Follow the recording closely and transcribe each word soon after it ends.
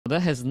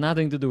That has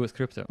nothing to do with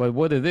crypto. But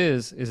what it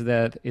is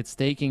that it's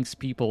taking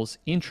people's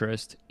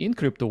interest in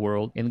crypto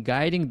world and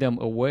guiding them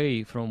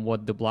away from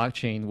what the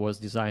blockchain was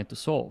designed to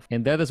solve.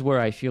 And that is where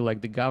I feel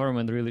like the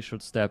government really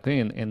should step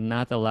in and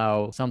not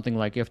allow something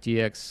like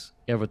FTX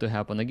ever to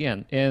happen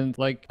again. And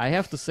like I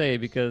have to say,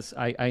 because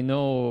I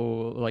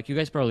know, like you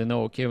guys probably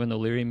know Kevin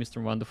O'Leary,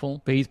 Mr. Wonderful,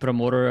 paid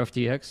promoter of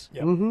FTX.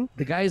 Yep.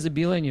 The guy is a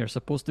billionaire,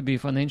 supposed to be a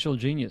financial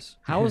genius.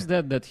 How is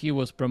that he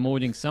was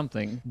promoting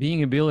something,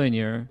 being a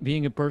billionaire,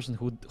 being a person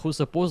who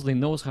supposedly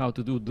knows how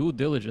to do due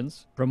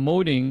diligence,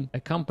 promoting a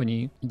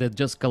company that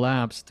just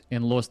collapsed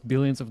and lost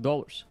billions of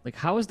dollars? Like,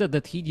 how is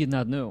that he did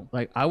not know?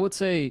 Like, I would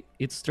say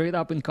it's straight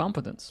up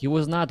incompetence. He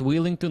was not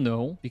willing to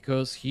know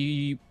because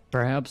he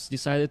perhaps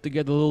decided to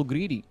get a little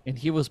greedy, and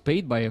he was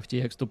paid by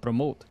FTX to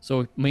promote.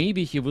 So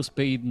maybe he was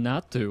paid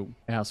not to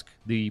ask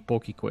the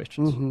pokey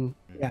questions.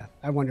 Yeah,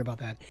 I wonder about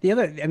that. The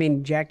other, I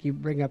mean, Jack, you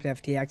bring up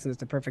FTX, and it's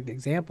the perfect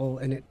example,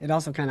 and it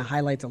also kind of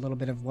highlights a little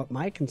bit of what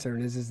my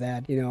concern is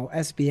that, you know,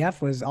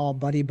 SBF was all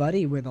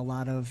buddy-buddy with a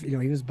lot of, you know,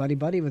 he was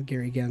buddy-buddy with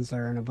Gary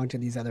Gensler and a bunch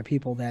of these other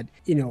people that,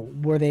 you know,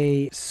 were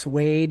they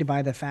swayed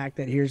by the fact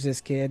that here's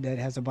this kid that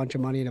has a bunch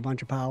of money and a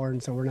bunch of power,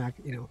 and so we're not,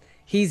 you know,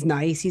 he's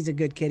nice, he's a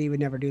good kid, he would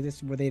never do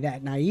this. Were they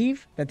that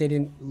naive that they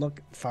didn't look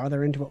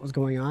farther into what was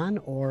going on,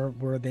 or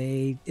were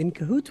they in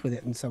cahoots with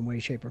it in some way,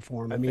 shape, or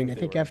form? I mean, I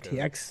think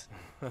FTX...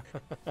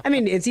 I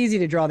mean, it's easy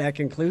to draw that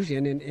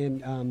conclusion,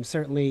 and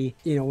certainly,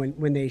 you know,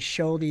 when they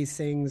show these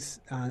things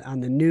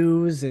on the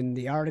news and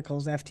the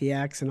articles,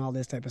 FTX and all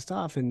this type of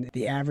stuff, and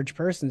the average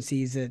person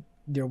sees that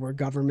there were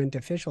government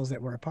officials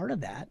that were a part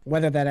of that,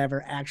 whether that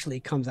ever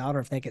actually comes out or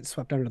if they get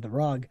swept under the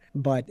rug.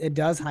 But it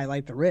does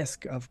highlight the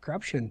risk of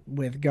corruption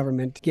with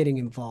government getting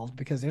involved,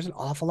 because there's an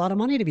awful lot of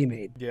money to be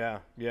made. Yeah.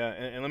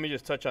 And let me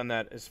just touch on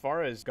that. As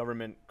far as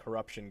government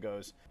corruption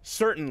goes,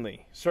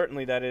 certainly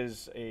that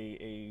is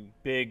a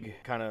big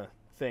kind of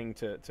thing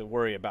to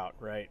worry about,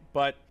 right?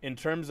 But in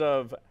terms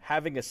of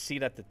having a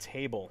seat at the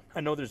table,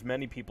 I know there's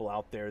many people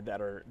out there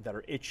that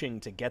are itching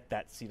to get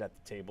that seat at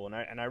the table.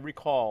 And I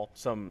recall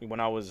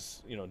when I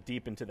was, you know,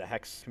 deep into the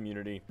Hex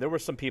community, there were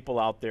some people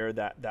out there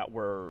that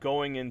were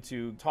going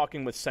into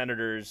talking with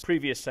senators,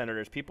 previous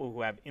senators, people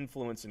who have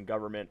influence in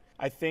government.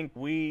 I think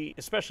we,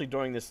 especially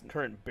during this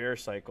current bear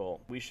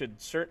cycle, we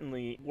should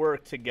certainly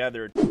work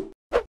together.